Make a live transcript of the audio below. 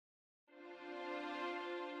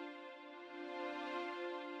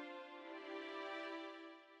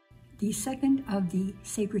The second of the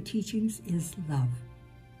sacred teachings is love.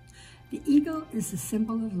 The eagle is the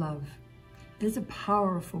symbol of love. It is a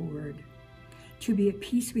powerful word. To be at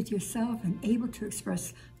peace with yourself and able to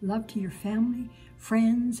express love to your family,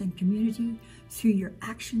 friends, and community through your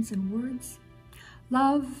actions and words.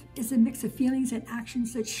 Love is a mix of feelings and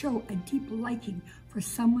actions that show a deep liking for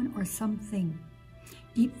someone or something.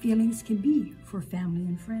 Deep feelings can be for family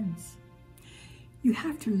and friends. You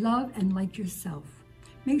have to love and like yourself.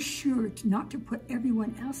 Make sure not to put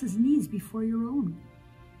everyone else's needs before your own.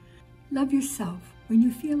 Love yourself. When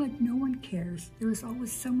you feel like no one cares, there is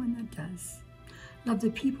always someone that does. Love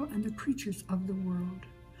the people and the creatures of the world.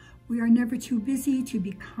 We are never too busy to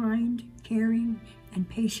be kind, caring, and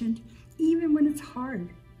patient, even when it's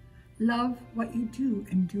hard. Love what you do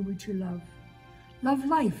and do what you love. Love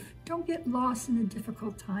life. Don't get lost in the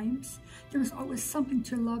difficult times. There is always something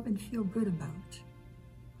to love and feel good about.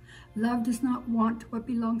 Love does not want what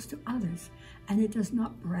belongs to others, and it does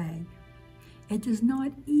not brag. It does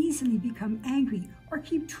not easily become angry or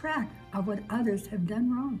keep track of what others have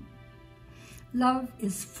done wrong. Love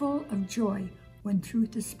is full of joy when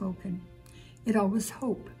truth is spoken. It always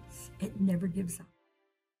hopes. It never gives up.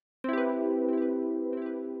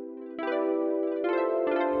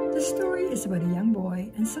 The story is about a young boy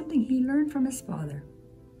and something he learned from his father.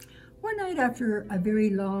 One night after a very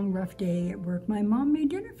long, rough day at work, my mom made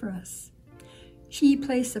dinner for us. She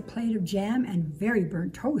placed a plate of jam and very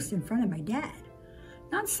burnt toast in front of my dad.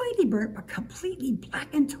 Not slightly burnt, but completely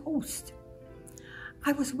blackened toast.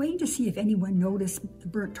 I was waiting to see if anyone noticed the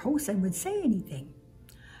burnt toast and would say anything.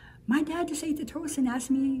 My dad just ate the toast and asked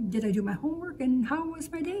me, did I do my homework and how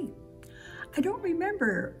was my day? I don't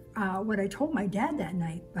remember what I told my dad that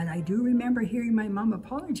night, but I do remember hearing my mom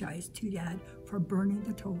apologize to Dad for burning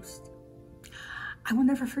the toast. I will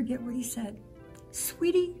never forget what he said.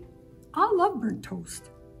 Sweetie, I love burnt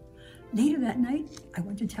toast. Later that night, I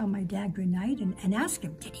went to tell my dad good night and ask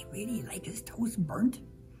him, did he really like his toast burnt?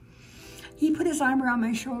 He put his arm around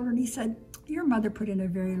my shoulder and he said, your mother put in a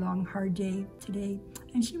very long, hard day today,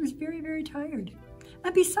 and she was very, very tired.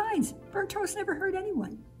 And besides, burnt toast never hurt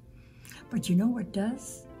anyone. But you know what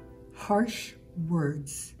does? Harsh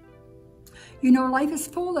words. You know, life is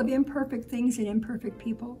full of imperfect things and imperfect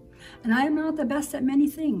people, and I am not the best at many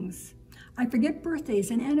things. I forget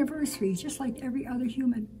birthdays and anniversaries just like every other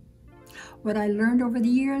human. What I learned over the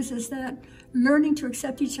years is that learning to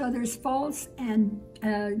accept each other's faults and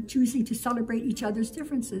choosing to celebrate each other's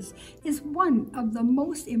differences is one of the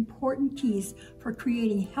most important keys for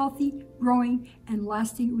creating healthy, growing, and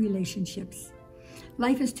lasting relationships.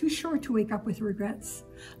 Life is too short to wake up with regrets.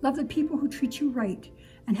 Love the people who treat you right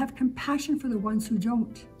and have compassion for the ones who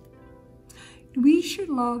don't. We should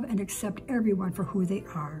love and accept everyone for who they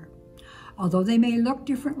are. Although they may look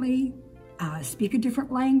differently, speak a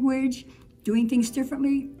different language, doing things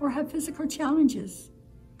differently, or have physical challenges.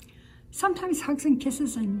 Sometimes hugs and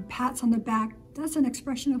kisses and pats on the back, that's an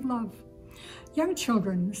expression of love. Young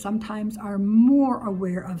children sometimes are more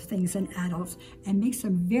aware of things than adults and make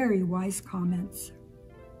some very wise comments.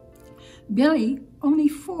 Billy, only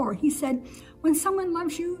 4, he said, when someone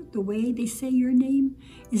loves you, the way they say your name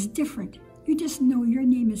is different. You just know your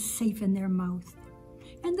name is safe in their mouth.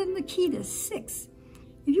 And then Nikita, 6,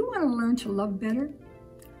 if you want to learn to love better,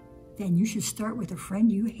 then you should start with a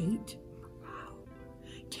friend you hate. Wow.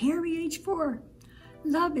 Terry, age 4,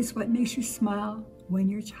 love is what makes you smile when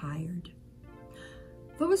you're tired.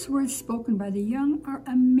 Those words spoken by the young are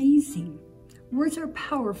amazing. Words are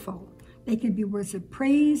powerful. They can be words of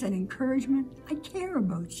praise and encouragement. I care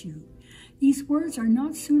about you. These words are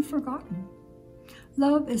not soon forgotten.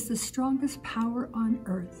 Love is the strongest power on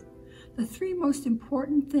earth. The 3 most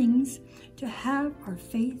important things to have are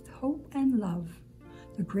faith, hope, and love.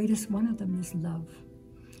 The greatest one of them is love.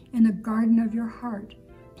 In the garden of your heart,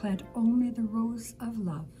 plant only the rose of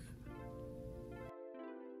love.